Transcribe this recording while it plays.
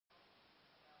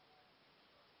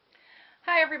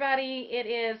Hi everybody, it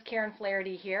is Karen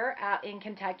Flaherty here out in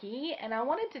Kentucky, and I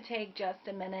wanted to take just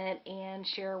a minute and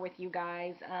share with you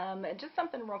guys just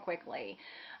something real quickly.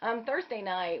 Thursday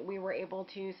night we were able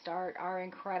to start our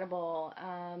incredible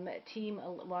team,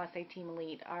 well I say team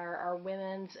elite, our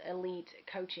women's elite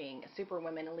coaching, super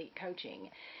women elite coaching.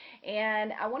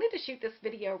 And I wanted to shoot this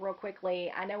video real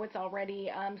quickly. I know it's already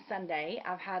Sunday.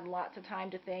 I've had lots of time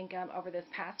to think over this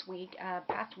past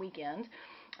weekend.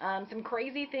 Some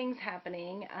crazy things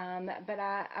happening, but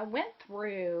I went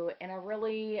through and I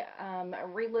really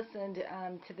re-listened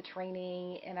to the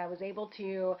training, and I was able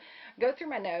to go through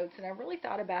my notes, and I really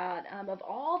thought about of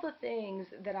all the things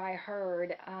that I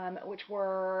heard, which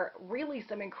were really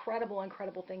some incredible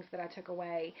things that I took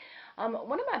away.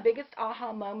 One of my biggest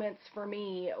aha moments for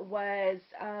me was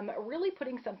really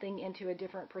putting something into a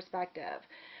different perspective.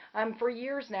 For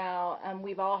years now,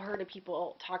 we've all heard of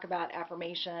people talk about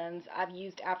affirmations. I've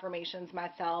used affirmations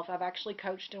myself. I've actually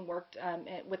coached and worked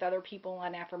with other people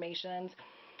on affirmations.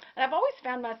 And I've always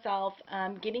found myself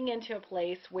getting into a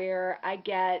place where I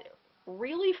get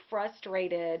really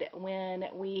frustrated when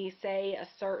we say a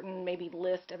certain maybe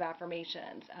list of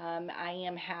affirmations. I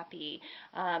am happy,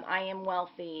 I am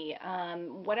wealthy,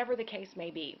 whatever the case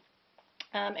may be.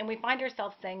 And we find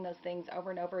ourselves saying those things over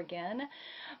and over again.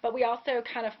 But we also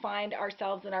kind of find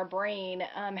ourselves in our brain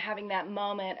having that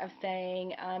moment of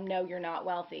saying, no, you're not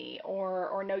wealthy,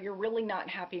 or no, you're really not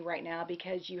happy right now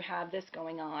because you have this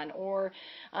going on, or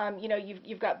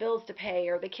you've got bills to pay,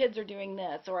 or the kids are doing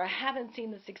this, or I haven't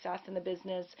seen the success in the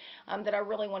business that I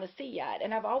really want to see yet.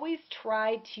 And I've always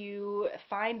tried to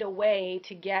find a way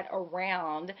to get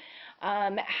around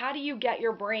how do you get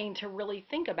your brain to really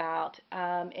think about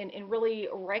and really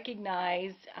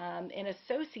recognize and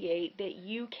associate that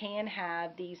you can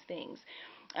have these things.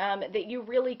 That you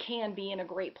really can be in a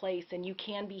great place, and you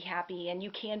can be happy, and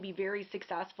you can be very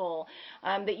successful,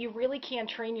 that you really can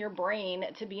train your brain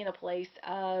to be in a place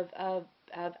of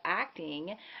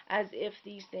acting as if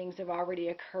these things have already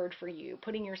occurred for you,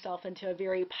 putting yourself into a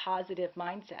very positive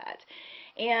mindset.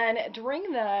 And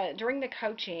during the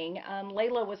coaching,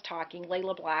 Layla was talking,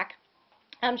 Layla Black.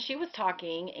 She was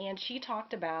talking, and she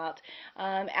talked about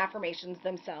affirmations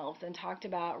themselves, and talked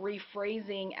about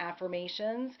rephrasing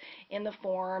affirmations in the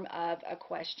form of a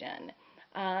question.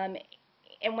 Um,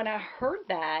 and when I heard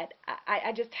that,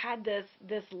 I just had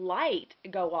this light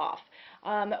go off,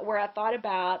 where I thought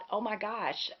about, oh my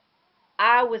gosh,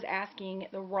 I was asking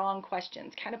the wrong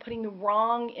questions, kind of putting the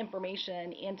wrong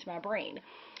information into my brain.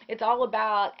 It's all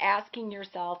about asking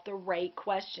yourself the right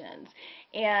questions.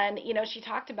 And she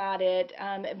talked about it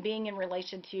being in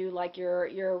relation to like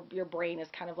your brain is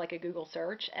kind of like a Google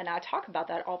search. And I talk about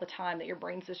that all the time, that your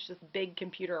brain's this just big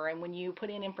computer, and when you put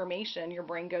in information, your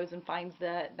brain goes and finds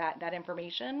that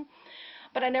information.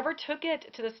 But I never took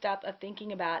it to the step of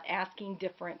thinking about asking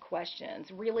different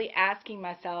questions, really asking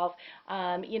myself,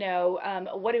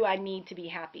 what do I need to be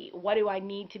happy? What do I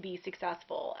need to be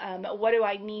successful? What do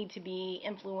I need to be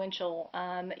influential,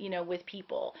 with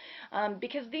people?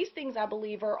 Because these things, I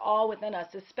believe, are all within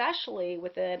us, especially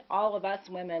within all of us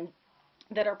women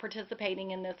that are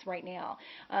participating in this right now.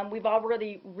 We've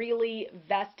already really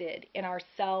vested in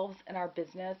ourselves and our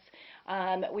business.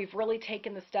 We've really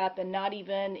taken the step, and not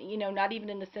even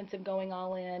in the sense of going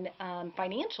all in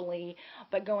financially,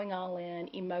 but going all in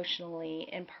emotionally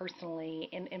and personally,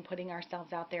 and putting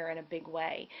ourselves out there in a big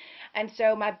way. And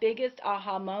so my biggest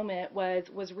aha moment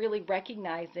was really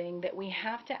recognizing that we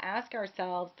have to ask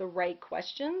ourselves the right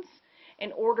questions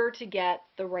in order to get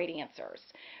the right answers.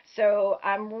 So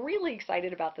I'm really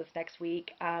excited about this next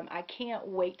week. I can't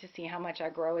wait to see how much I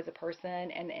grow as a person,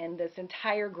 and this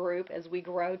entire group as we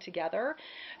grow together.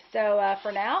 So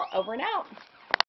for now, over and out.